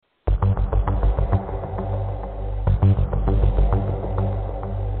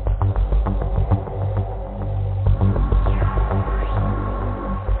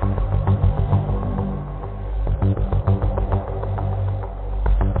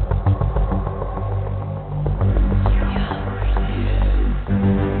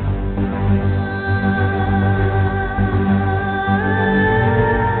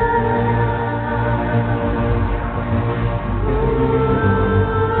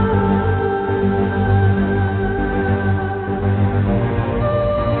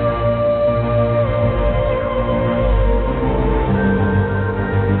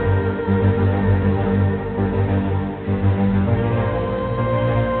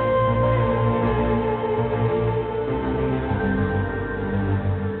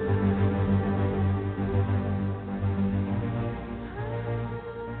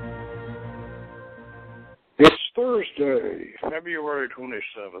Tuesday, February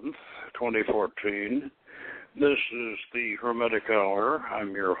 27th, 2014. This is the Hermetic Hour.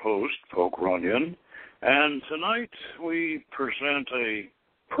 I'm your host, Poke Runyon, and tonight we present a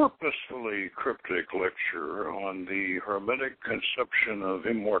purposefully cryptic lecture on the Hermetic conception of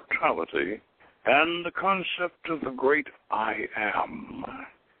immortality and the concept of the great I Am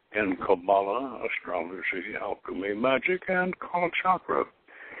in Qabalah, astrology, alchemy, magick, and Kalachakra.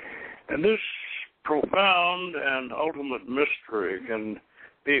 And this profound and ultimate mystery can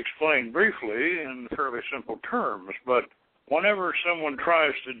be explained briefly in fairly simple terms, but whenever someone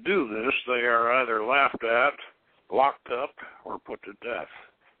tries to do this, they are either laughed at, locked up, or put to death.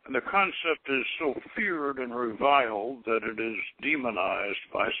 And the concept is so feared and reviled that it is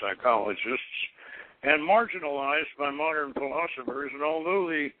demonized by psychologists and marginalized by modern philosophers. And although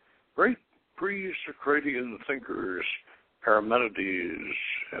the great pre-Socratean thinkers Parmenides,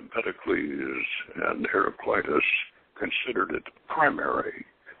 Empedocles and Heraclitus considered it primary,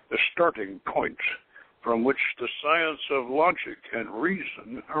 the starting point from which the science of logic and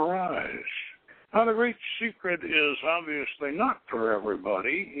reason arise. Now, the great secret is obviously not for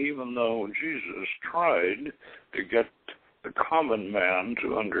everybody, even though Jesus tried to get the common man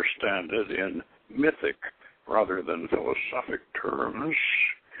to understand it in mythic rather than philosophic terms.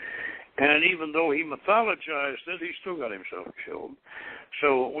 And even though he mythologized it, he still got himself killed.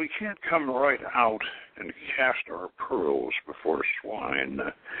 So we can't come right out and cast our pearls before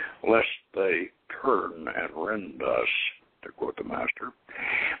swine, lest they turn and rend us, to quote the master.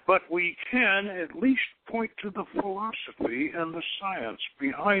 But we can at least point to the philosophy and the science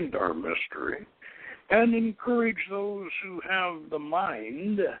behind our mystery and encourage those who have the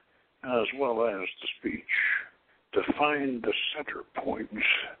mind as well as the speech to find the center point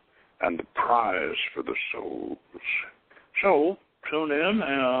and the prize for the souls. So, tune in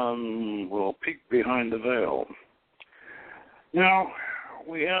and we'll peek behind the veil. Now,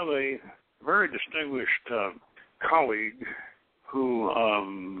 we have a very distinguished colleague who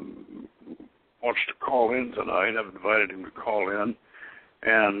wants to call in tonight. I've invited him to call in,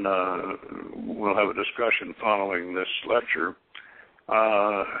 and we'll have a discussion following this lecture.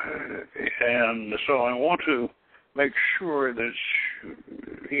 And so I want to make sure that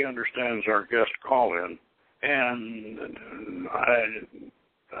he understands our guest call-in. And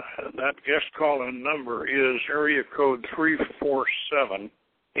that guest call-in number is area code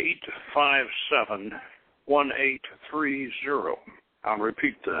 347-857-1830. I'll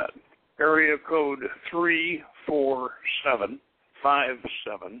repeat that. Area code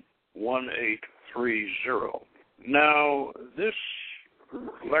 347-557-1830. Now, this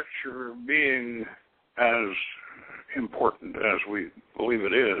lecture being as important as we believe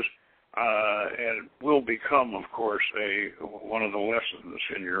it is, and it will become, of course, one of the lessons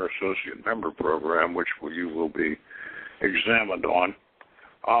in your associate member program, which you will be examined on.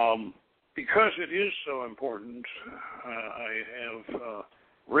 Because it is so important, I have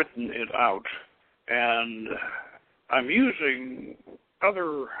written it out, and I'm using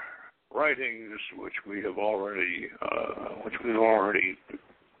other writings which we've already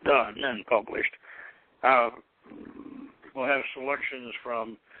done and published. We'll have selections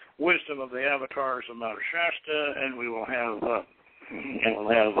from Wisdom of the Avatars of Mount Shasta, and we will have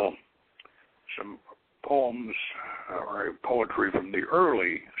some poems or poetry from the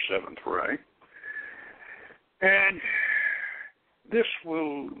early Seventh Ray. And this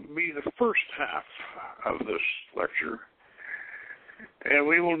will be the first half of this lecture, and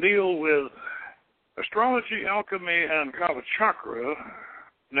we will deal with astrology, alchemy, and Kalachakra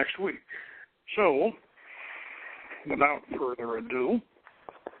next week. So, without further ado,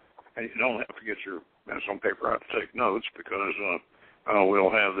 and you don't have to get your pencil and paper out to take notes because we'll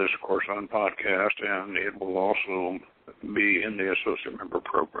have this, of course, on podcast, and it will also be in the associate member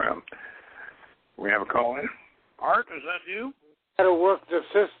program. We have a call in. Art, is that you? How to work the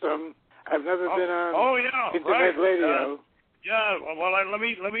system. I've never been on internet radio. Well, let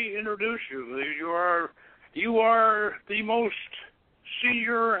me introduce you. You are the most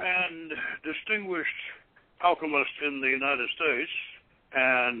senior and distinguished alchemist in the United States,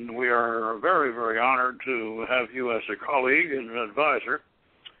 and we are very, very honored to have you as a colleague and an advisor.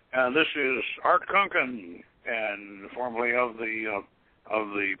 And this is Art Kunkin, and formerly of the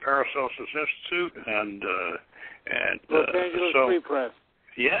Paracelsus Institute, and Los Angeles Free Press.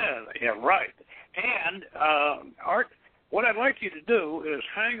 Yeah, right. And Art, what I'd like you to do is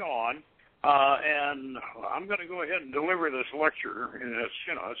hang on. And I'm going to go ahead and deliver this lecture, and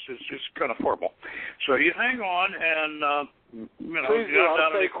it's kind of formal. So you hang on, and please do. I'll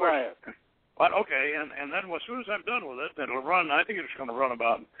stay quiet. But okay, and then as soon as I'm done with it, it'll run. I think it's going to run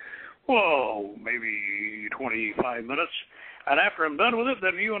about maybe 25 minutes. And after I'm done with it,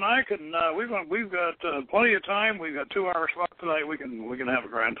 then you and I can. We've got plenty of time. We've got 2 hours left tonight. We can have a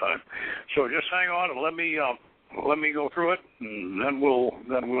grand time. So just hang on and let me go through it, and then we'll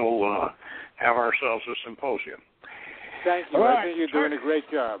have ourselves a symposium. Thank you. I think you're doing a great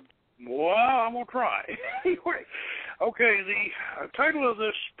job. Well, I'm gonna try. Okay, the title of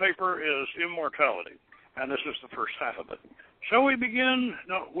this paper is Immortality, and this is the first half of it. Shall we begin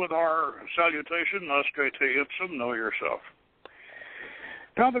with our salutation, Nascete ipsum, know yourself.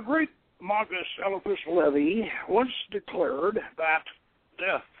 Now, the great Magus Eliphas Levi once declared that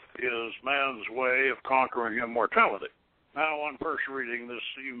death is man's way of conquering immortality. Now, on first reading, this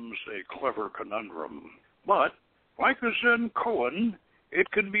seems a clever conundrum. But, like the Zen koan, it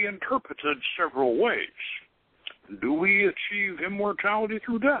can be interpreted several ways. Do we achieve immortality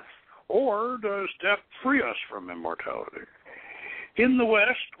through death? Or does death free us from immortality? In the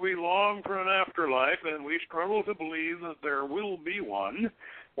West, we long for an afterlife, and we struggle to believe that there will be one,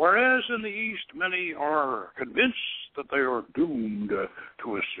 whereas in the East, many are convinced that they are doomed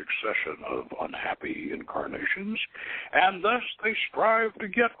to a succession of unhappy incarnations, and thus they strive to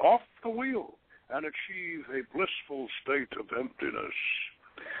get off the wheel and achieve a blissful state of emptiness.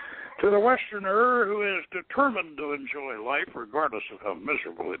 To the Westerner, who is determined to enjoy life regardless of how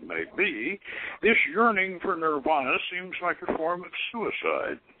miserable it may be, this yearning for nirvana seems like a form of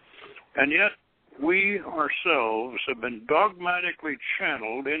suicide. And yet, we ourselves have been dogmatically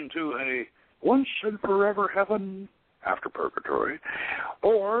channeled into a once and forever heaven after purgatory,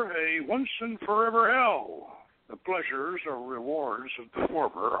 or a once and forever hell. The pleasures or rewards of the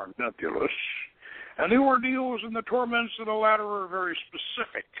former are nebulous, and the ordeals and the torments of the latter are very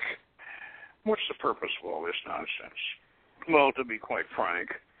specific. What's the purpose of all this nonsense? Well, to be quite frank,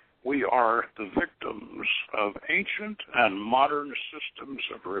 we are the victims of ancient and modern systems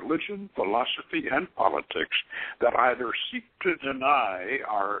of religion, philosophy, and politics that either seek to deny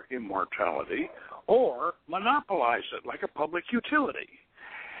our immortality or monopolize it like a public utility.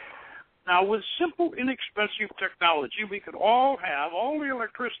 Now, with simple, inexpensive technology, we could all have all the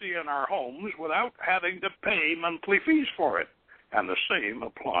electricity in our homes without having to pay monthly fees for it. And the same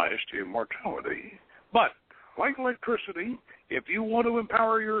applies to immortality. But, like electricity, if you want to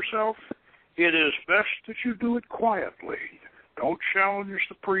empower yourself, it is best that you do it quietly. Don't challenge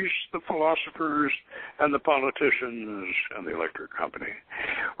the priests, the philosophers, and the politicians, and the electric company.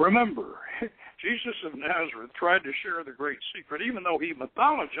 Remember, Jesus of Nazareth tried to share the great secret, even though he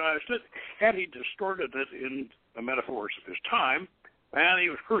mythologized it, and he distorted it in the metaphors of his time, and he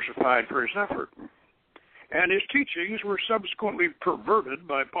was crucified for his effort. And his teachings were subsequently perverted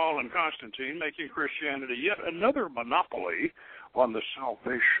by Paul and Constantine, making Christianity yet another monopoly on the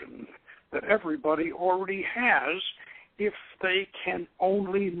salvation that everybody already has if they can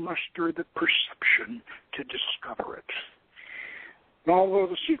only muster the perception to discover it. Although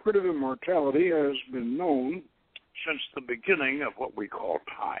the secret of immortality has been known since the beginning of what we call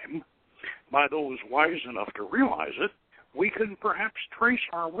time, by those wise enough to realize it, we can perhaps trace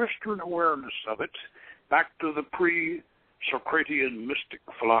our Western awareness of it back to the pre-Socratean mystic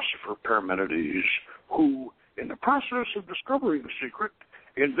philosopher Parmenides, who, in the process of discovering the secret,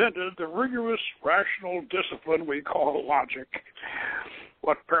 invented the rigorous rational discipline we call logic.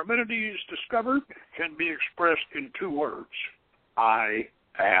 What Parmenides discovered can be expressed in 2 words: I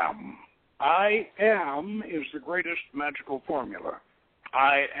am. I am is the greatest magical formula.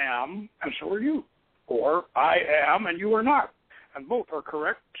 I am, and so are you. Or I am, and you are not. And both are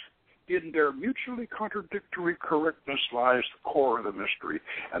correct. In their mutually contradictory correctness lies the core of the mystery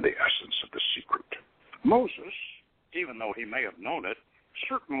and the essence of the secret. Moses, even though he may have known it,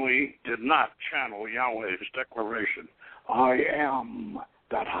 certainly did not channel Yahweh's declaration, I am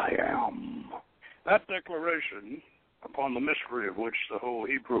that I am. That declaration, upon the mystery of which the whole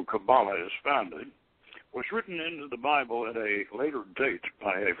Hebrew Qabalah is founded, was written into the Bible at a later date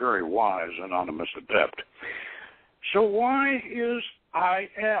by a very wise anonymous adept. So why is I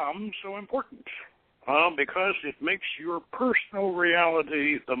am so important? Well, because it makes your personal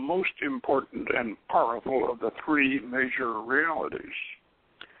reality the most important and powerful of the 3 major realities.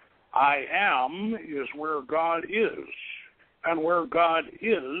 I am is where God is, and where God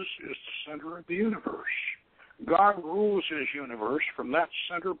is the center of the universe. God rules his universe from that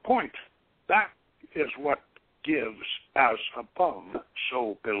center point. That is what gives as above,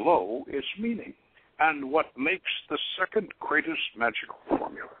 so below its meaning, and what makes the second greatest magical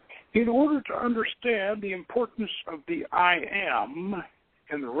formula. In order to understand the importance of the I am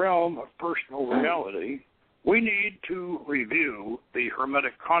in the realm of personal reality, we need to review the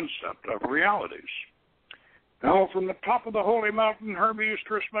Hermetic concept of realities. Now, from the top of the holy mountain, Hermes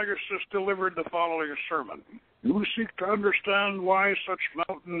Trismegistus delivered the following sermon. You seek to understand why such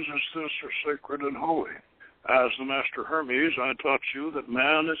mountains as this are sacred and holy. As the Master Hermes, I taught you that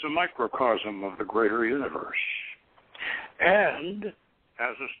man is a microcosm of the greater universe. And,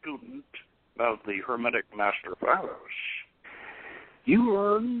 as a student of the Hermetic Master Philos, you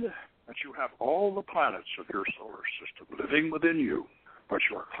learned that you have all the planets of your solar system living within you, but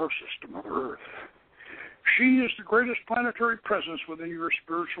you are closest to Mother Earth. She is the greatest planetary presence within your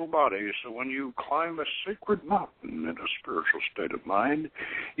spiritual body, so when you climb a sacred mountain in a spiritual state of mind,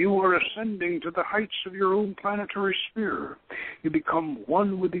 you are ascending to the heights of your own planetary sphere. You become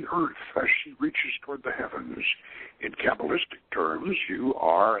one with the Earth as she reaches toward the heavens. In Kabbalistic terms, you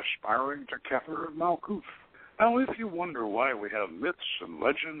are aspiring to Kether of Malkuth. Now, if you wonder why we have myths and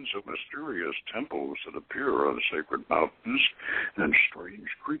legends of mysterious temples that appear on sacred mountains and strange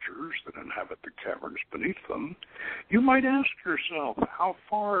creatures that inhabit the caverns beneath them, you might ask yourself, how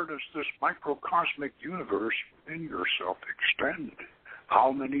far does this microcosmic universe within yourself extend?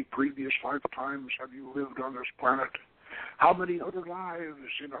 How many previous lifetimes have you lived on this planet? How many other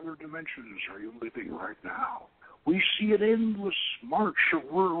lives in other dimensions are you living right now? We see an endless march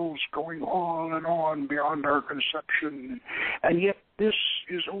of worlds going on and on beyond our conception, and yet this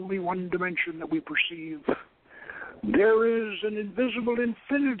is only one dimension that we perceive. There is an invisible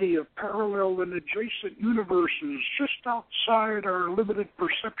infinity of parallel and adjacent universes just outside our limited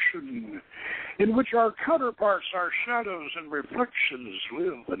perception, in which our counterparts, our shadows and reflections,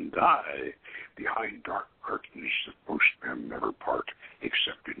 live and die behind dark curtains that most men never part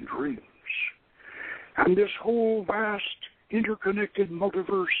except in dreams. And this whole vast, interconnected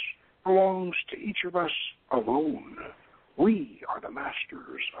multiverse belongs to each of us alone. We are the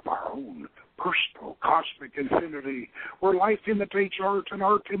masters of our own personal cosmic infinity, where life imitates art and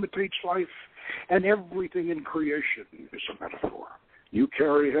art imitates life, and everything in creation is a metaphor. You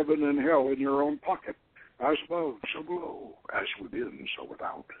carry heaven and hell in your own pocket, as above, so below, as within, so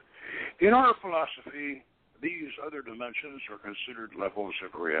without. In our philosophy, these other dimensions are considered levels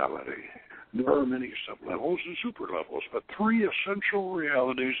of reality. There are many sublevels and superlevels, but three essential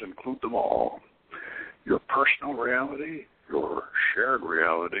realities include them all: your personal reality, your shared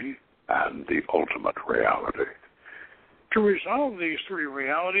reality, and the ultimate reality. To resolve these three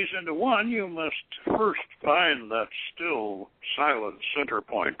realities into one, you must first find that still, silent center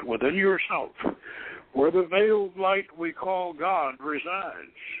point within yourself, where the veiled light we call God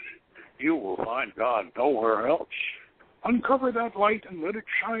resides. You will find God nowhere else. Uncover that light and let it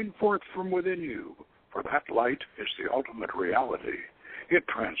shine forth from within you, for that light is the ultimate reality. It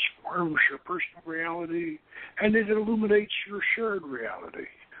transforms your personal reality, and it illuminates your shared reality.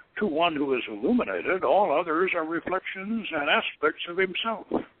 To one who is illuminated, all others are reflections and aspects of himself.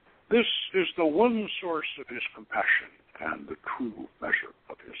 This is the one source of his compassion and the true measure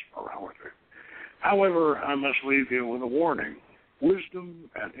of his morality. However, I must leave you with a warning. Wisdom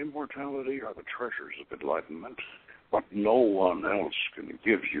and immortality are the treasures of enlightenment, but no one else can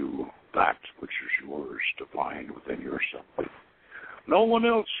give you that which is yours to find within yourself. No one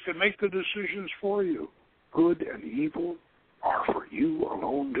else can make the decisions for you. Good and evil are for you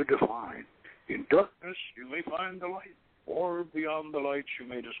alone to define. In darkness you may find the light, or beyond the light you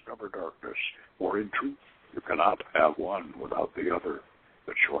may discover darkness, or in truth you cannot have one without the other.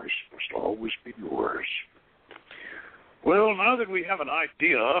 The choice must always be yours. Well, now that we have an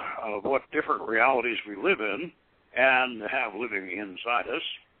idea of what different realities we live in and have living inside us,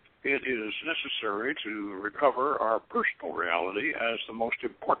 it is necessary to recover our personal reality as the most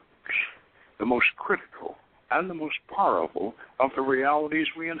important, the most critical, and the most powerful of the realities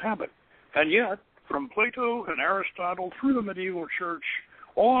we inhabit. And yet, from Plato and Aristotle through the medieval church,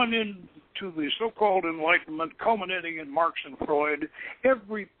 on into the so-called Enlightenment, culminating in Marx and Freud,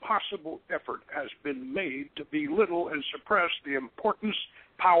 every possible effort has been made to belittle and suppress the importance,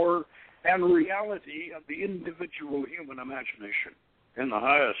 power, and reality of the individual human imagination. In the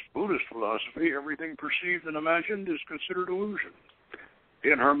highest Buddhist philosophy, everything perceived and imagined is considered illusion.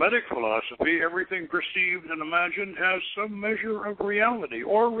 In Hermetic philosophy, everything perceived and imagined has some measure of reality,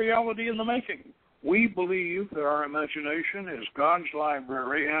 or reality in the making. We believe that our imagination is God's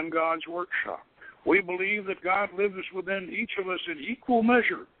library and God's workshop. We believe that God lives within each of us in equal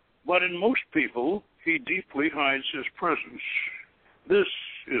measure, but in most people, he deeply hides his presence. This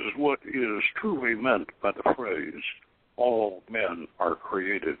is what is truly meant by the phrase, all men are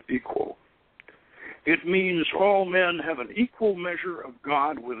created equal. It means all men have an equal measure of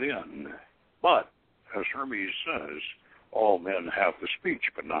God within. But, as Hermes says, all men have the speech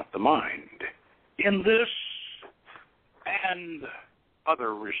but not the mind. In this and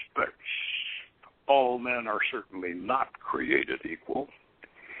other respects, all men are certainly not created equal.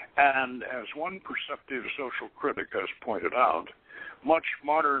 And as one perceptive social critic has pointed out, much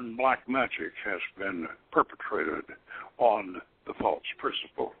modern black magic has been perpetrated on the false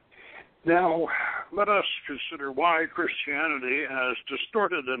principle. Now, let us consider why Christianity, as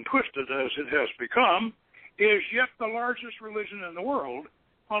distorted and twisted as it has become, is yet the largest religion in the world.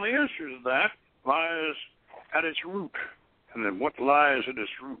 Well, the answer to that lies at its root. And then what lies at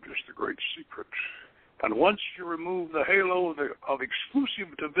its root is the great secret. And once you remove the halo of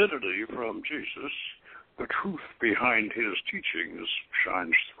exclusive divinity from Jesus, the truth behind his teachings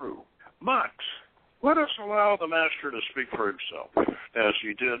shines through. But let us allow the Master to speak for himself, as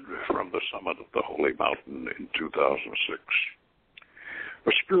he did from the summit of the Holy Mountain in 2006.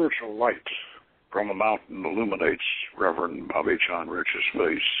 A spiritual light from the mountain illuminates Reverend Bobby John Rich's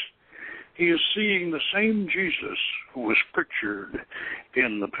face. He is seeing the same Jesus who was pictured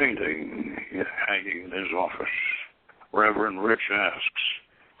in the painting hanging in his office. Reverend Rich asks,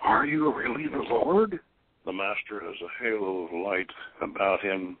 "Are you really the Lord?" The Master has a halo of light about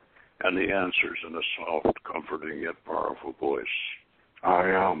him, and he answers in a soft, comforting, yet powerful voice, "I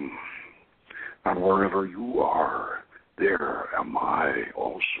am, and wherever you are, there am I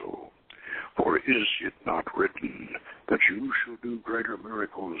also. For is it not written that you shall do greater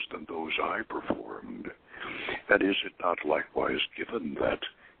miracles than those I performed? And is it not likewise given that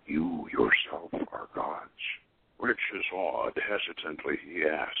you yourself are gods?" Rich is awed. Hesitantly he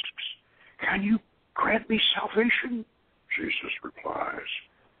asks, "Can you grant me salvation?" Jesus replies,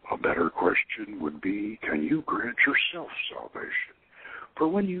 "A better question would be, can you grant yourself salvation? For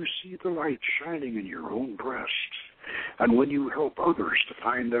when you see the light shining in your own breast, and when you help others to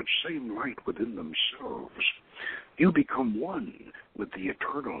find that same light within themselves, you become one with the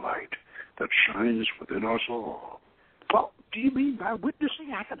eternal light that shines within us all." "Well, do you mean by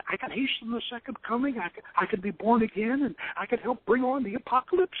witnessing I can hasten the second coming? I can be born again, and I can help bring on the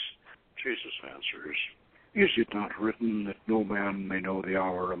apocalypse?" Jesus answers, "Is it not written that no man may know the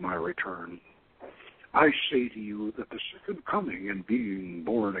hour of my return? I say to you that the second coming and being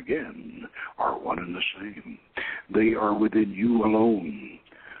born again are one and the same. They are within you alone.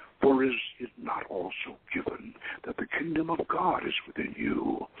 For is it not also given that the kingdom of God is within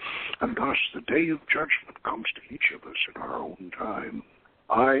you? And thus the day of judgment comes to each of us in our own time.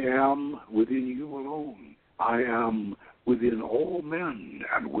 I am within you alone. I am within all men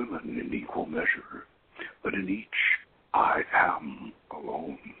and women in equal measure. But in each I am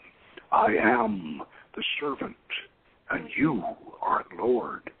alone. I am the servant, and you are the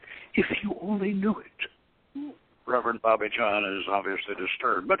Lord, if you only knew it." Reverend Bobby John is obviously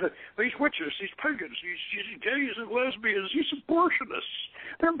disturbed. "But these witches, these pagans, these gays and lesbians, these abortionists,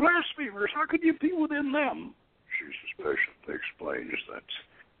 they're blasphemers. How could you be within them?" Jesus patiently explains that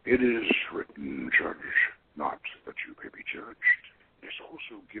it is written, "Judge not that you may be judged." It's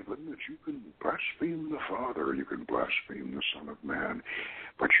also given that you can blaspheme the Father, you can blaspheme the Son of Man,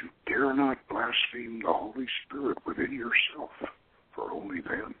 but you dare not blaspheme the Holy Spirit within yourself, for only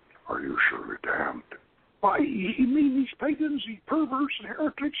then are you surely damned. Why, you mean these pagans, these perverts and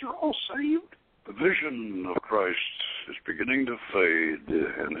heretics are all saved? The vision of Christ is beginning to fade,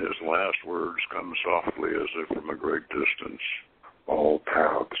 and his last words come softly as if from a great distance. All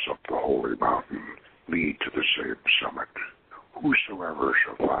paths up the holy mountain lead to the same summit. Whosoever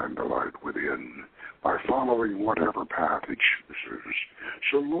shall find the light within, by following whatever path he chooses,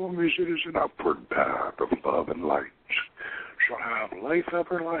 so long as it is an upward path of love and light, shall have life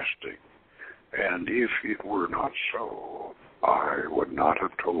everlasting. And if it were not so, I would not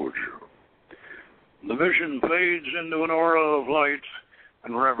have told you. The vision fades into an aura of light,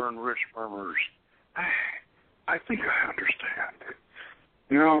 and Reverend Rich murmurs, I think I understand.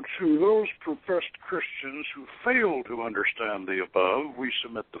 Now, to those professed Christians who fail to understand the above, we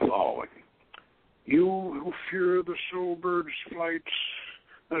submit the following. You who fear the soul bird's flight,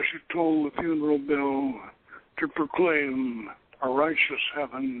 as you toll the funeral bell, to proclaim a righteous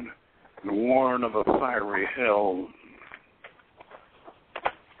heaven and warn of a fiery hell.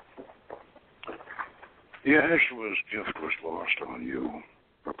 Yeshua's gift was lost on you,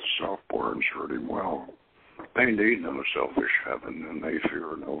 but the self-borns heard him well. They need no selfish heaven, and they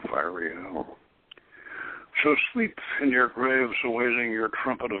fear no fiery hell. So sleep in your graves awaiting your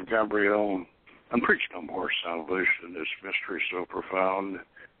trumpet of Gabriel, and preach no more salvation, this mystery so profound,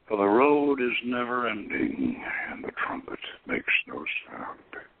 for the road is never-ending, and the trumpet makes no sound.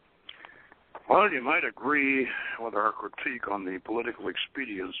 Well, you might agree with our critique on the political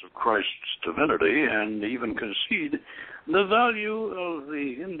expedience of Christ's divinity and even concede the value of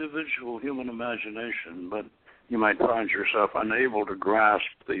the individual human imagination, but you might find yourself unable to grasp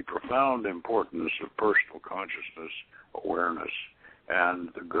the profound importance of personal consciousness, awareness, and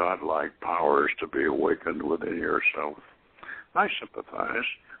the godlike powers to be awakened within yourself. I sympathize.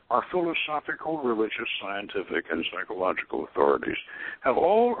 Our philosophical, religious, scientific, and psychological authorities have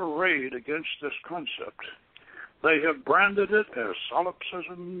all arrayed against this concept. They have branded it as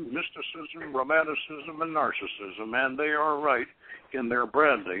solipsism, mysticism, romanticism, and narcissism, and they are right in their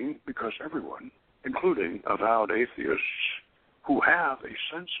branding because everyone, including avowed atheists who have a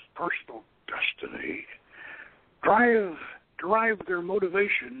sense of personal destiny, derive their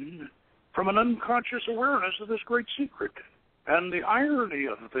motivation from an unconscious awareness of this great secret. And the irony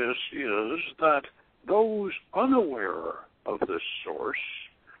of this is that those unaware of this source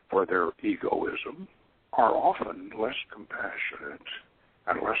for their egoism are often less compassionate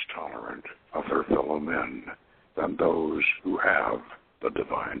and less tolerant of their fellow men than those who have the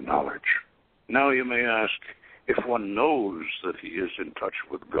divine knowledge. Now you may ask, if one knows that he is in touch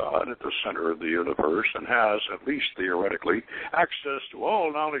with God at the center of the universe and has, at least theoretically, access to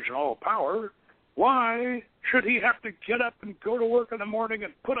all knowledge and all power, why should he have to get up and go to work in the morning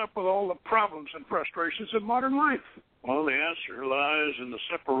and put up with all the problems and frustrations of modern life? Well, the answer lies in the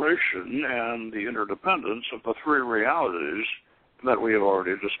separation and the interdependence of the three realities that we have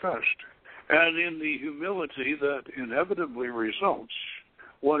already discussed, and in the humility that inevitably results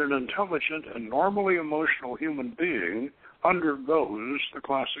when an intelligent and normally emotional human being undergoes the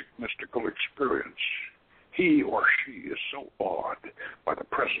classic mystical experience. He or she is so awed by the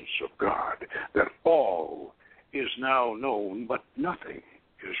presence of God that all is now known, but nothing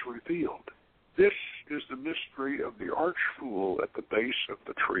is revealed. This is the mystery of the arch-fool at the base of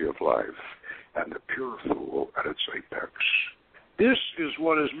the tree of life and the pure fool at its apex. This is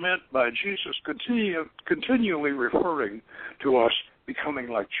what is meant by Jesus continually referring to us becoming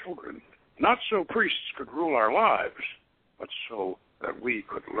like children, not so priests could rule our lives, but so that we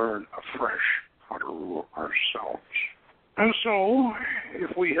could learn afresh how to rule ourselves. And so,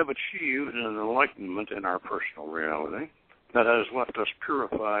 if we have achieved an enlightenment in our personal reality that has left us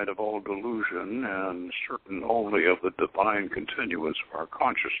purified of all delusion and certain only of the divine continuance of our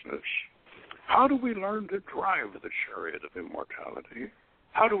consciousness, how do we learn to drive the chariot of immortality?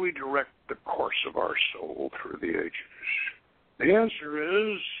 How do we direct the course of our soul through the ages? The answer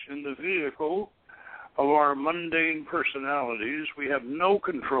is, in the vehicle of our mundane personalities, we have no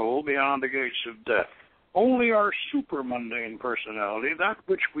control beyond the gates of death. Only our super-mundane personality, that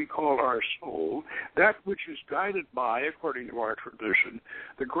which we call our soul, that which is guided by, according to our tradition,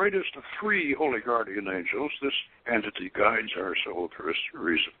 the greatest of three holy guardian angels, this entity guides our soul through a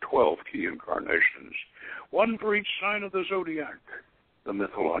series of 12 key incarnations, one for each sign of the zodiac, the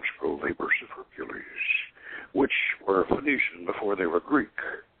mythological labors of Hercules, which were Phoenician before they were Greek,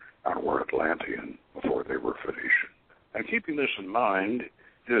 and were Atlantean before they were Phoenician. And keeping this in mind,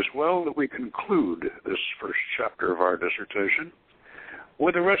 it is well that we conclude this first chapter of our dissertation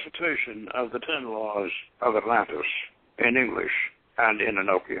with a recitation of the 10 laws of Atlantis in English and in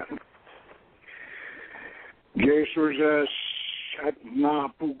Enochian. Jesus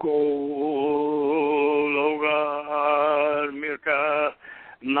Atmapugo Logar Mirka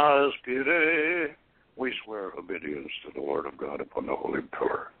Naspire. We swear obedience to the Lord of God upon the holy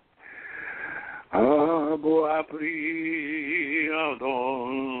pillar. Abu Apri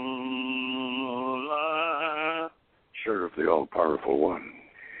Adon, serve the all-powerful one.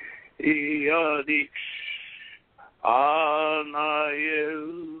 Iadix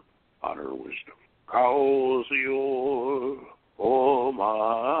Anael, honor wisdom. Kaosior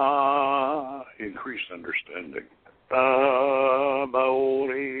Oma, increase understanding.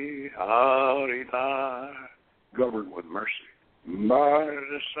 Tabaori Arita, govern with mercy.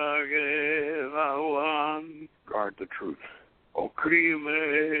 Marsagevawan, guard the truth.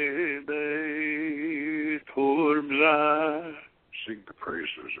 Okrime de Turbza, sing the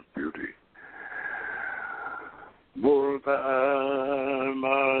praises of beauty. Burta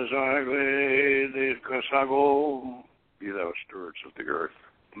Mazagwe de Kasago, be thou stewards of the earth.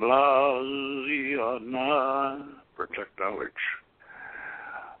 Blaziana, protect knowledge.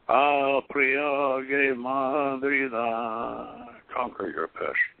 Apriage Madrida, conquer your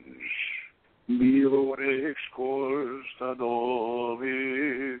passions. Milorix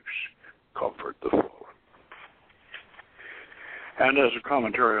Corstadovix, comfort the fallen. And as a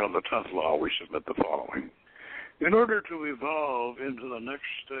commentary on the 10th law, we submit the following. In order to evolve into the next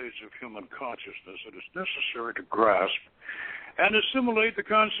stage of human consciousness, it is necessary to grasp and assimilate the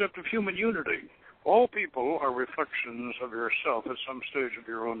concept of human unity. All people are reflections of yourself at some stage of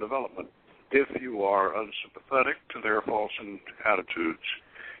your own development. If you are unsympathetic to their false attitudes,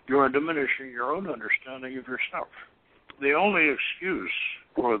 you are diminishing your own understanding of yourself. The only excuse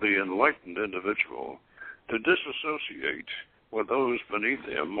for the enlightened individual to disassociate with those beneath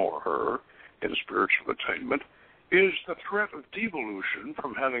him or her in spiritual attainment is the threat of devolution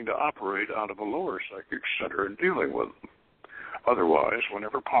from having to operate out of a lower psychic center in dealing with them. Otherwise,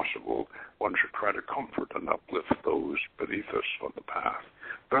 whenever possible, one should try to comfort and uplift those beneath us on the path,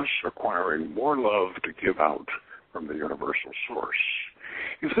 thus acquiring more love to give out from the universal source.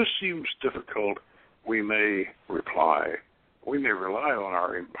 If this seems difficult, we may rely on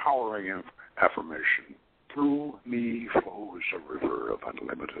our empowering affirmation, through me flows a river of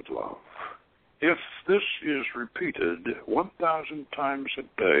unlimited love. If this is repeated 1,000 times a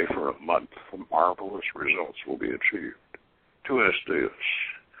day for a month, marvelous results will be achieved. To Estes.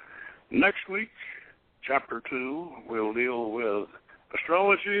 Next week, Chapter 2, we'll deal with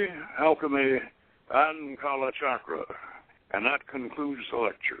astrology, alchemy, and Kalachakra. And that concludes the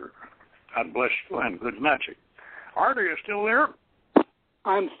lecture. God bless you and good magic. Art, are you still there?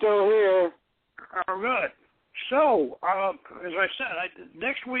 I'm still here. Oh, good. So, as I said,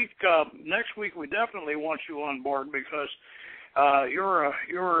 next week we definitely want you on board because you're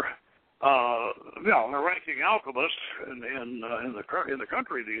the ranking alchemist in the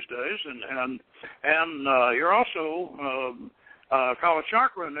country these days, and you're also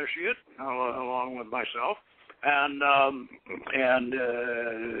Kalachakra initiate along with myself, and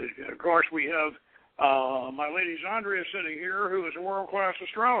of course we have my lady Zandria sitting here, who is a world-class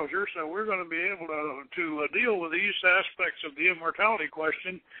astrologer, so we're going to be able to deal with these aspects of the immortality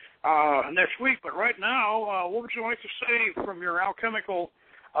question next week. But right now, what would you like to say from your alchemical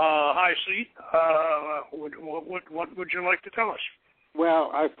high seat? What would you like to tell us?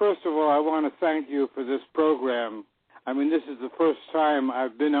 Well, first of all, I want to thank you for this program. I mean, this is the first time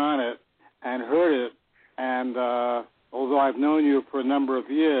I've been on it and heard it, and although I've known you for a number of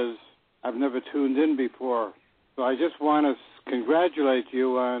years, I've never tuned in before. So I just want to congratulate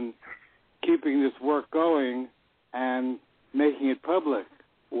you on keeping this work going and making it public.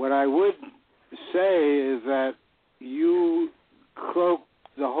 What I would say is that you cloak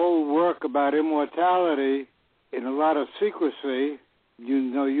the whole work about immortality in a lot of secrecy,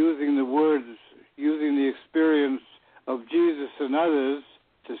 using the words, using the experience of Jesus and others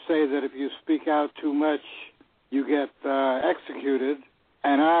to say that if you speak out too much, you get executed.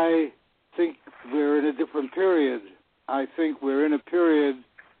 And I think we're in a different period. I think we're in a period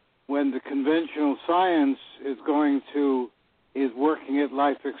when the conventional science is working at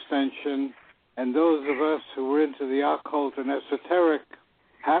life extension, and those of us who are into the occult and esoteric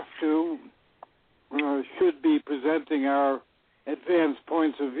should be presenting our advanced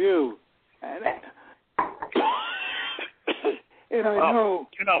points of view. And I know,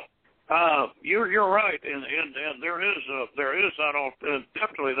 you're right, and there is that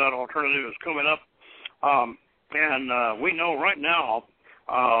definitely that alternative is coming up, and we know right now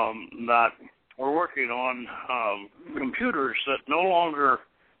that we're working on computers that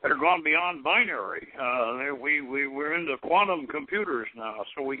are gone beyond binary. We're into quantum computers now,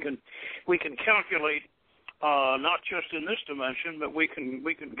 so we can calculate not just in this dimension, but we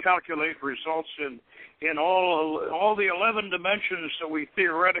can calculate results in all the 11 dimensions that we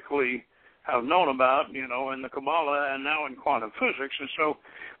theoretically have known about, in the Qabalah and now in quantum physics. And so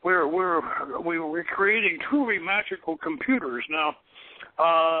we're creating truly magical computers now,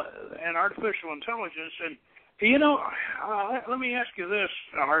 and artificial intelligence. And let me ask you this,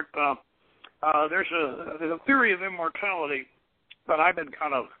 Art. There's a theory of immortality that I've been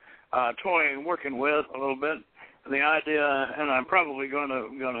kind of toying and working with a little bit. The idea, and I'm probably going to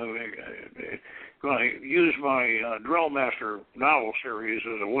use my Drill Master novel series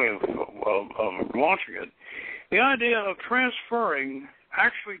as a way of launching it. The idea of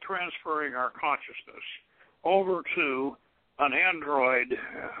actually transferring our consciousness over to an android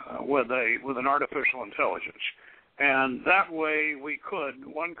with an artificial intelligence, and that way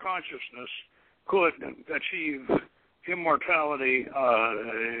one consciousness could achieve immortality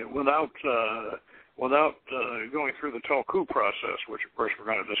without going through the Tulku process, which of course we're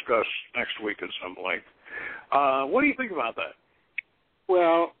going to discuss next week at some length. What do you think about that?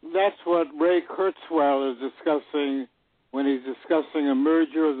 Well, that's what Ray Kurzweil is discussing when he's discussing a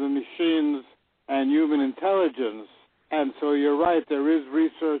merger of the machines and human intelligence. And so you're right, there is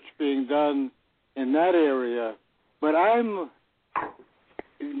research being done in that area. But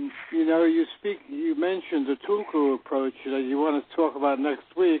you mentioned the Tulku approach that you want to talk about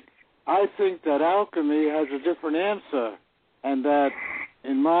next week. I think that alchemy has a different answer, and that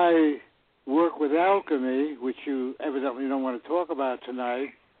in my work with alchemy, which you evidently don't want to talk about tonight,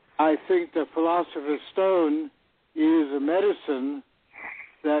 I think the Philosopher's Stone is a medicine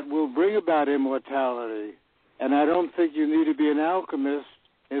that will bring about immortality. And I don't think you need to be an alchemist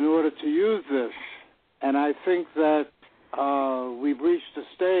in order to use this. And I think that we've reached a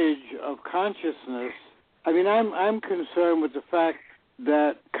stage of consciousness. I mean, I'm concerned with the fact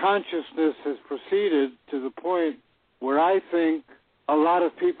that consciousness has proceeded to the point where I think a lot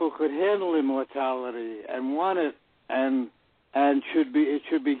of people could handle immortality and want it, and it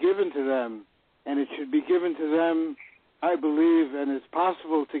should be given to them. And it should be given to them, I believe, and it's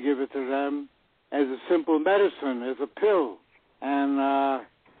possible to give it to them as a simple medicine, as a pill,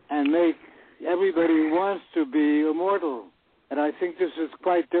 and make everybody who wants to be immortal. And I think this is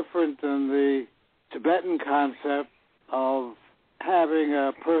quite different than the Tibetan concept of having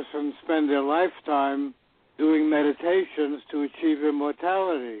a person spend their lifetime doing meditations to achieve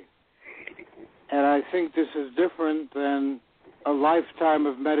immortality. And I think this is different than a lifetime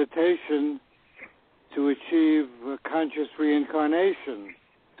of meditation to achieve conscious reincarnation.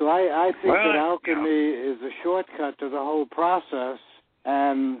 So I think that alchemy is a shortcut to the whole process,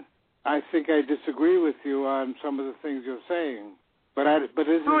 and I think I disagree with you on some of the things you're saying. But this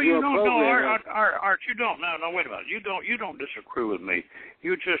is your program. Art, you don't. No, wait a minute. You don't disagree with me.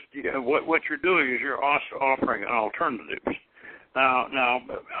 You just what you're doing is you're also offering alternatives. Now,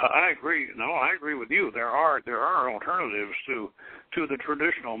 I agree. No, I agree with you. There are alternatives to the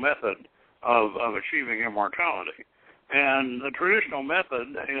traditional method of achieving immortality, and the traditional method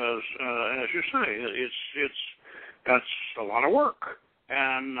is, as you say, that's a lot of work,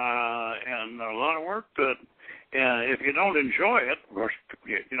 and a lot of work that. And if you don't enjoy it, of course,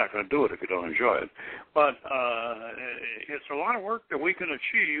 you're not going to do it if you don't enjoy it. But it's a lot of work that we can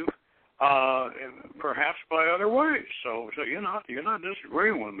achieve, perhaps by other ways. So you're not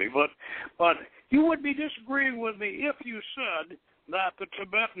disagreeing with me, but you would be disagreeing with me if you said that the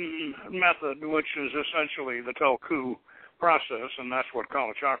Tibetan method, which is essentially the Telku process, and that's what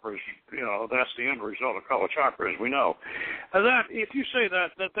Kalachakra is, that's the end result of Kalachakra, as we know. That if you say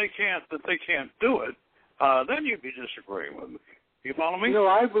that they can't do it. Then you'd be disagreeing with me. You follow me? No,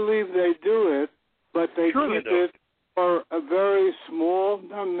 I believe they do it, but they keep it for a very small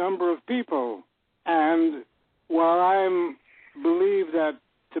number of people. And while I believe that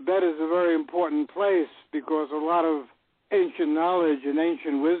Tibet is a very important place because a lot of ancient knowledge and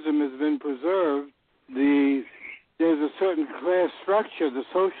ancient wisdom has been preserved, there's a certain class structure. The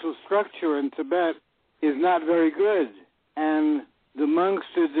social structure in Tibet is not very good. And the monks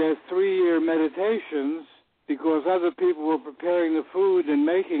did their 3-year meditations because other people were preparing the food and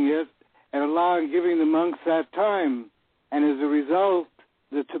making it and giving the monks that time. And as a result,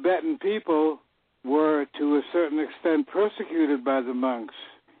 the Tibetan people were, to a certain extent, persecuted by the monks.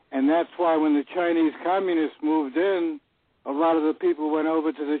 And that's why when the Chinese communists moved in, a lot of the people went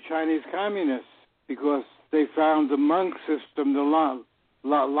over to the Chinese communists because they found the monk system, the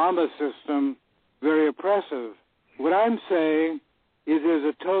Lama system, very oppressive. What I'm saying is there's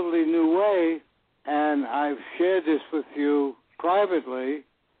a totally new way, and I've shared this with you privately,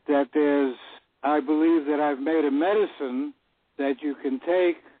 that I believe that I've made a medicine that you can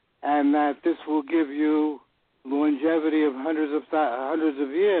take and that this will give you longevity of hundreds of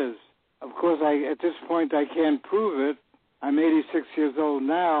years. Of course, at this point, I can't prove it. I'm 86 years old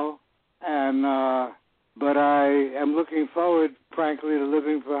now, but I am looking forward, frankly, to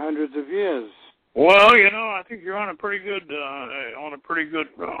living for hundreds of years. Well, I think you're on a pretty good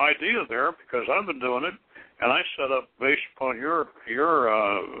idea there, because I've been doing it, and I set up based upon your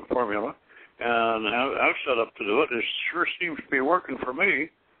formula, and I've set up to do it. It sure seems to be working for me,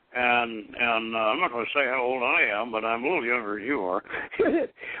 and I'm not going to say how old I am, but I'm a little younger than you are.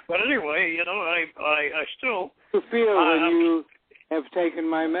 But anyway, I still feel when you have taken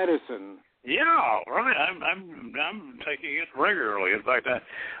my medicine. Yeah, right. I'm taking it regularly. In fact,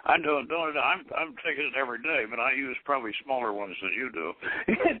 I'm doing it. I'm taking it every day, but I use probably smaller ones than you do.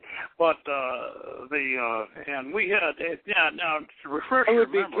 But and we had now to refresh your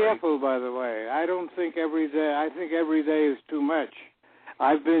memory. I would be careful, by the way. I don't think every day. I think every day is too much.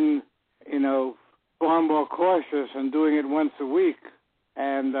 I've been, far more cautious and doing it once a week.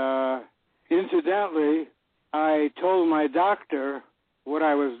 And incidentally, I told my doctor what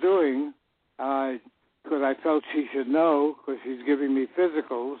I was doing. Because I felt she should know, because she's giving me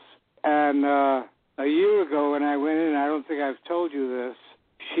physicals. And a year ago when I went in, I don't think I've told you this,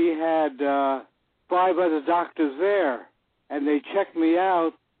 she had 5 other doctors there, and they checked me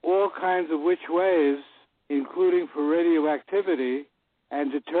out all kinds of which ways, including for radioactivity,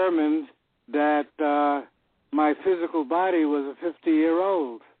 and determined that my physical body was a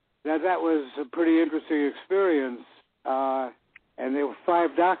 50-year-old. That was a pretty interesting experience. And there were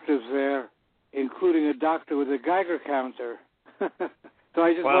 5 doctors there, including a doctor with a Geiger counter. So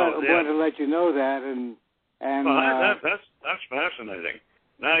I just wanted to let you know that, and that's fascinating.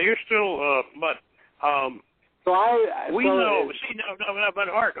 Now you're still, but but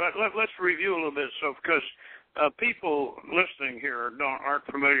Art, let's review a little bit. So because people listening here aren't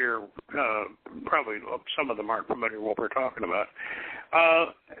familiar, probably some of them aren't familiar with what we're talking about.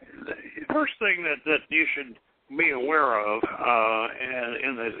 The first thing that you should be aware of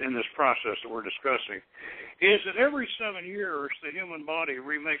in this process that we're discussing is that every 7 years the human body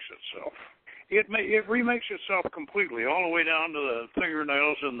remakes itself. It remakes itself completely, all the way down to the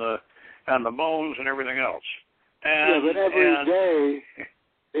fingernails and the bones and everything else. And, but every day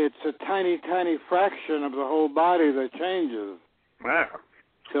it's a tiny, tiny fraction of the whole body that changes. Wow.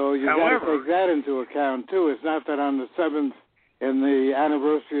 So you got to take that into account too. It's not that on the 7th, in the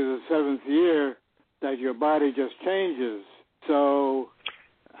anniversary of the 7th year, that your body just changes. So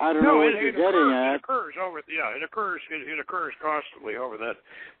I don't know what you're getting at. It occurs it occurs constantly over that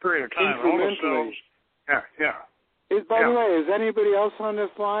period of time. Incrementally. By the way, is anybody else on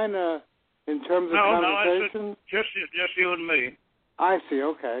this line in terms of conversation? No, just you and me. I see.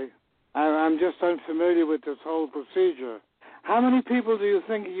 Okay, I'm just unfamiliar with this whole procedure. How many people do you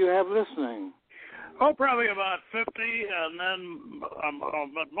think you have listening? Oh, probably about 50, and then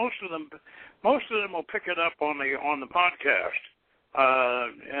but most of them will pick it up on the podcast,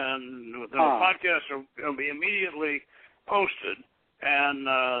 and the podcast will be immediately posted, and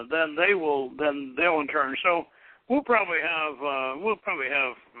then they'll in turn. So we'll probably have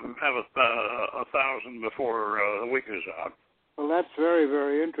 1,000 before the week is out. Well, that's very,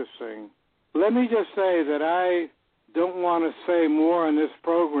 very interesting. Let me just say that I don't want to say more on this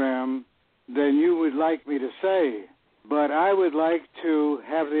program than you would like me to say, but I would like to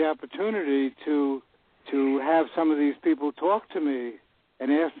have the opportunity to have some of these people talk to me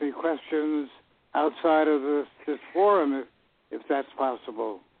and ask me questions outside of this forum, if that's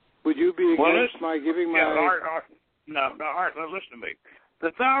possible. Would you be against my giving my... Art, listen to me.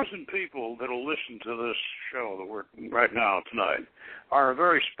 The 1,000 people that will listen to this show that we're right now tonight are a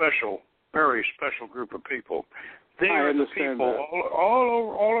very special group of people. They are the people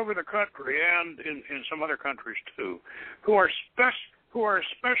all over the country and in some other countries too, who are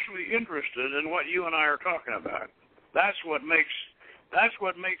especially interested in what you and I are talking about. That's what makes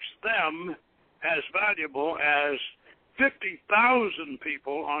them as valuable as 50,000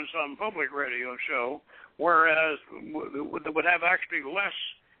 people on some public radio show, whereas would have actually less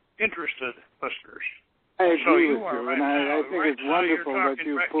interested listeners. I agree with you, and I think it's wonderful that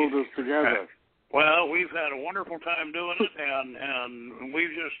you pulled us together. Well, we've had a wonderful time doing it, and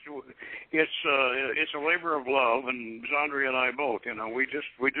it's a labor of love, and Zandria and I both, we just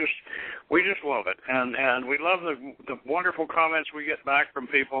love it, and we love the wonderful comments we get back from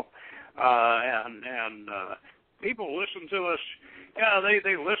people, and people listen to us. Yeah,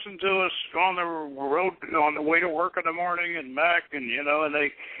 they listen to us on the road, on the way to work in the morning and back, and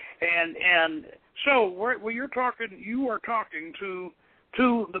so you are talking to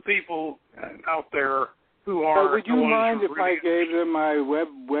the people out there who are... So would you mind if I gave them my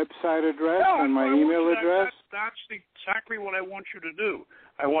website address and my email address? That's exactly what I want you to do.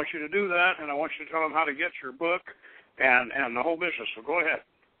 I want you to do that, and I want you to tell them how to get your book and the whole business. So go ahead.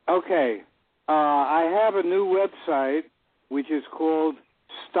 Okay. I have a new website, which is called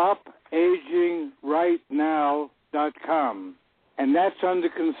stopagingrightnow.com, and that's under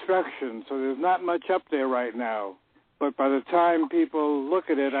construction, so there's not much up there right now. But by the time people look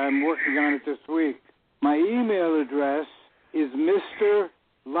at it, I'm working on it this week. My email address is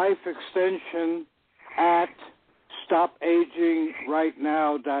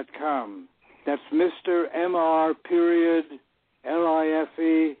mrlifeextension@stopagingrightnow.com. That's Mr.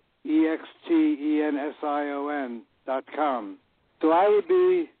 MR.LIFEXTENSION.com. So I would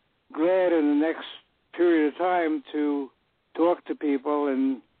be glad in the next period of time to talk to people,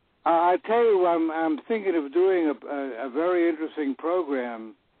 and I tell you, I'm thinking of doing a very interesting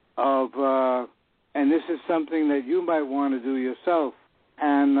program of, and this is something that you might want to do yourself.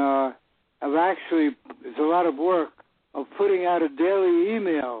 And it's a lot of work of putting out a daily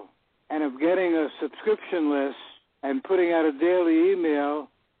email and of getting a subscription list and putting out a daily email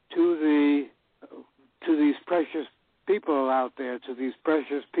to these precious people out there, to these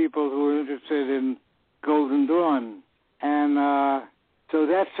precious people who are interested in Golden Dawn. And so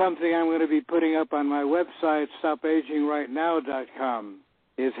that's something I'm going to be putting up on my website, stopagingrightnow.com,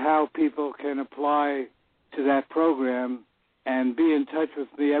 is how people can apply to that program and be in touch with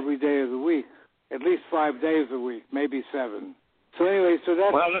me every day of the week, at least 5 days a week, maybe 7. So anyway,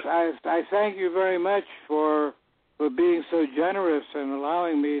 I thank you very much for being so generous and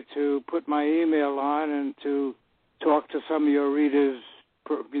allowing me to put my email on and to talk to some of your readers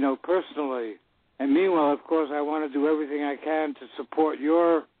personally. And meanwhile, of course, I want to do everything I can to support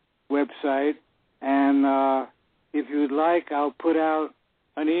your website. And if you'd like, I'll put out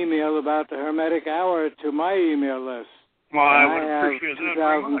an email about the Hermetic Hour to my email list. Well, I would appreciate that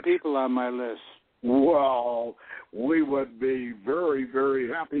very much. 2,000 people on my list. Well, we would be very, very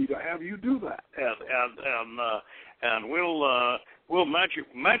happy to have you do that. And we'll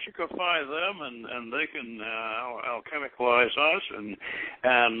magicify them, and they can alchemicalize us,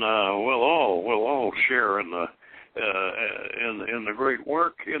 and we'll all share in the great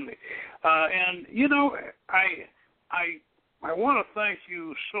work. And I want to thank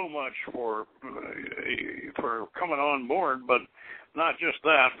you so much for coming on board, but not just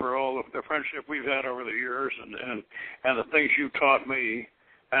that, for all of the friendship we've had over the years, and the things you taught me.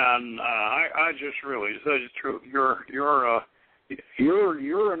 And I just really, to tell you the truth,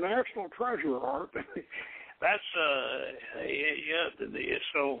 you're a national treasure, Art. That's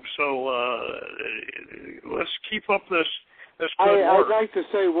So let's keep up this good work. I'd like to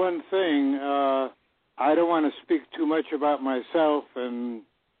say one thing. I don't want to speak too much about myself and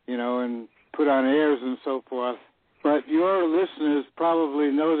put on airs and so forth, but your listeners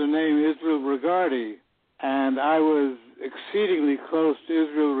probably know the name Israel Regardie, and I was exceedingly close to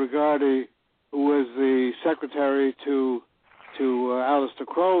Israel Regardie, who was the secretary to Aleister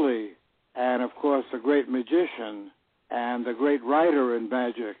Crowley, and of course a great magician and a great writer in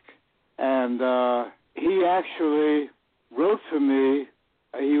magic. And he actually wrote for me.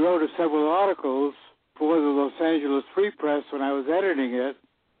 He wrote several articles for the Los Angeles Free Press when I was editing it,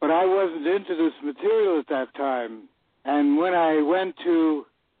 but I wasn't into this material at that time. And when I went to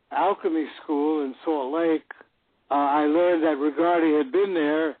alchemy school in Salt Lake, I learned that Regardie had been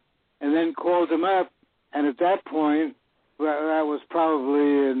there, and then called him up. And at that point, that was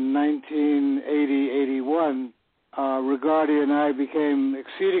probably in 1980-81, Regardie and I became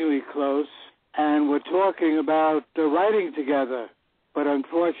exceedingly close, and were talking about writing together. But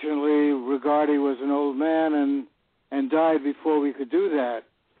unfortunately, Regardie was an old man and died before we could do that.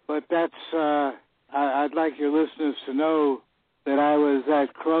 But that's, I'd like your listeners to know that I was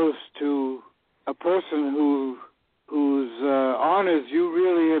that close to a person whose honors you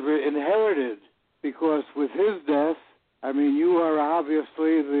really have inherited, because with his death, I mean, you are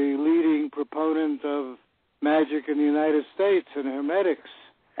obviously the leading proponent of magic in the United States and hermetics.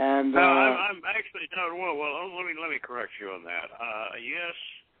 And I'm actually no. Well, let me correct you on that. Yes,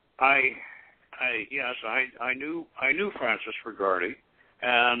 I knew Francis Regardie,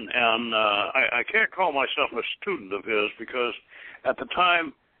 and I can't call myself a student of his, because at the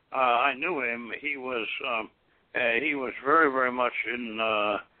time I knew him, he was very, very much in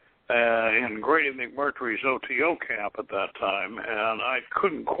Grady McMurtry's OTO camp at that time, and I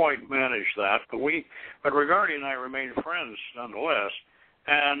couldn't quite manage that. But Regardie and I remained friends nonetheless.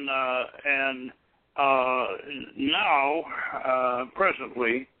 And now,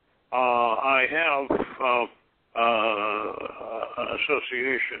 presently, I have an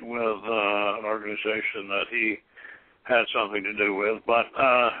association with an organization that he had something to do with, but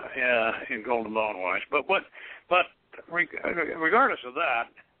in Golden Dawn-wise. But regardless of that,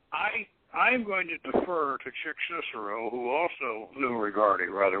 I'm going to defer to Chick Cicero, who also knew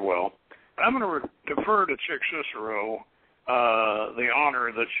Regardie rather well. I'm going to defer to Chick Cicero the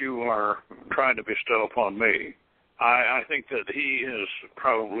honor that you are trying to bestow upon me. I think that he is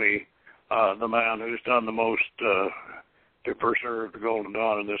probably the man who's done the most to preserve the Golden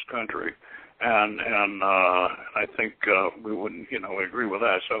Dawn in this country, and I think we wouldn't, agree with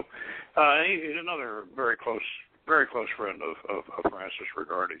that. So he's another very close friend of Francis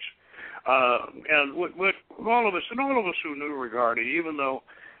Regardie's, and with all of us who knew Regardie, even though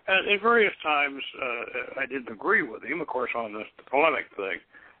at various times I didn't agree with him, of course, on the polemic thing,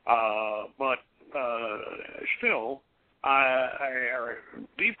 but still I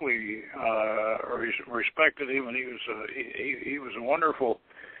deeply respected him, and he was a wonderful.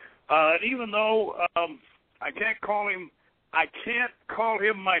 And even though I can't call him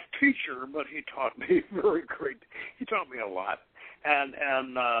my teacher, but he taught me very great. He taught me a lot, and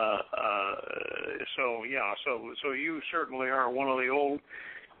so you certainly are one of the old.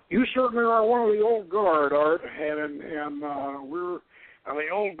 You certainly are one of the old guard, Art, and the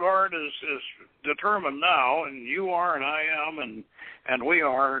old guard is determined now, and you are, and I am, and we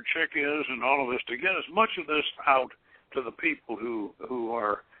are, Chick is, and all of us, to get as much of this out to the people who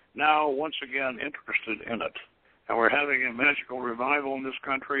are now once again interested in it. And we're having a magical revival in this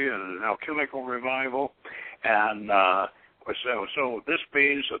country, and an alchemical revival, and so this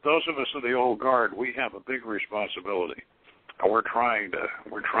means that those of us in the old guard, we have a big responsibility. We're trying to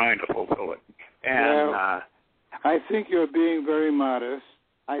fulfill it. And I think you're being very modest.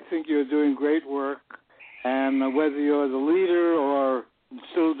 I think you're doing great work, and whether you're the leader or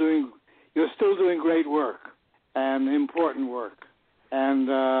you're still doing great work and important work. And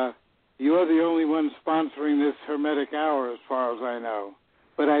you're the only one sponsoring this Hermetic Hour, as far as I know.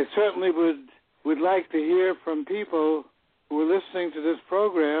 But I certainly would like to hear from people who are listening to this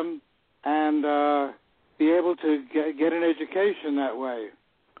program and be able to get an education that way.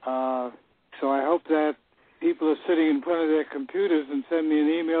 So I hope that people are sitting in front of their computers and send me an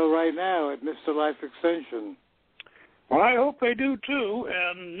email right now at Mr. Life Extension. Well, I hope they do, too.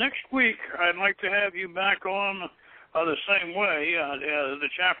 And next week, I'd like to have you back on the same way. The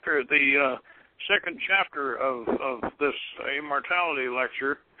second chapter of this Immortality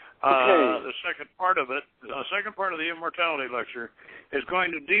lecture, okay. The second part of it, the second part of the Immortality lecture is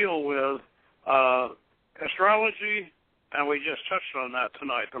going to deal with astrology, and we just touched on that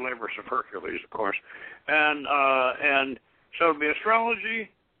tonight, the labors of Hercules, of course. And so it'll be astrology,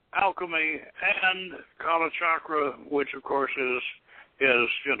 alchemy, and Kalachakra, which, of course, is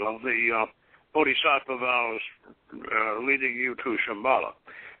the Bodhisattva vows leading you to Shambhala.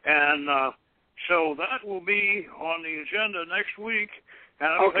 And so that will be on the agenda next week.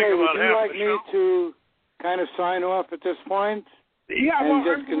 And okay, would you like me to kind of sign off at this point? Yeah, and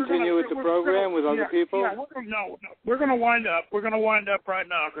just continue with the program with other people? Yeah, we're going to wind up. We're going to wind up right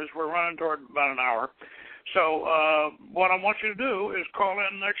now because we're running toward about an hour. So what I want you to do is call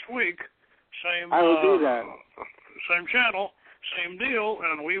in next week. I will do that. Same channel, same deal,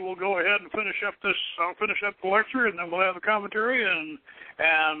 and we will go ahead and finish up this. I'll finish up the lecture, and then we'll have the commentary, and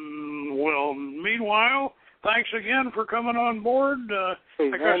we'll. Meanwhile, thanks again for coming on board. Let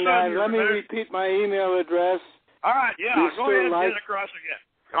me repeat my email address. All right, yeah, go ahead and get it across again.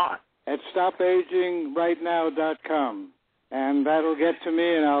 Go on. At stopagingrightnow.com. And that'll get to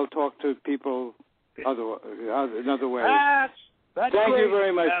me, and I'll talk to people another way. That's Thank great. you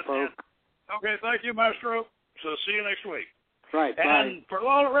very much, folks. Okay, thank you, Maestro. So see you next week. Right, and bye. For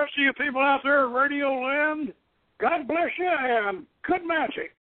all the rest of you people out there in Radio Land, God bless you, and good magic.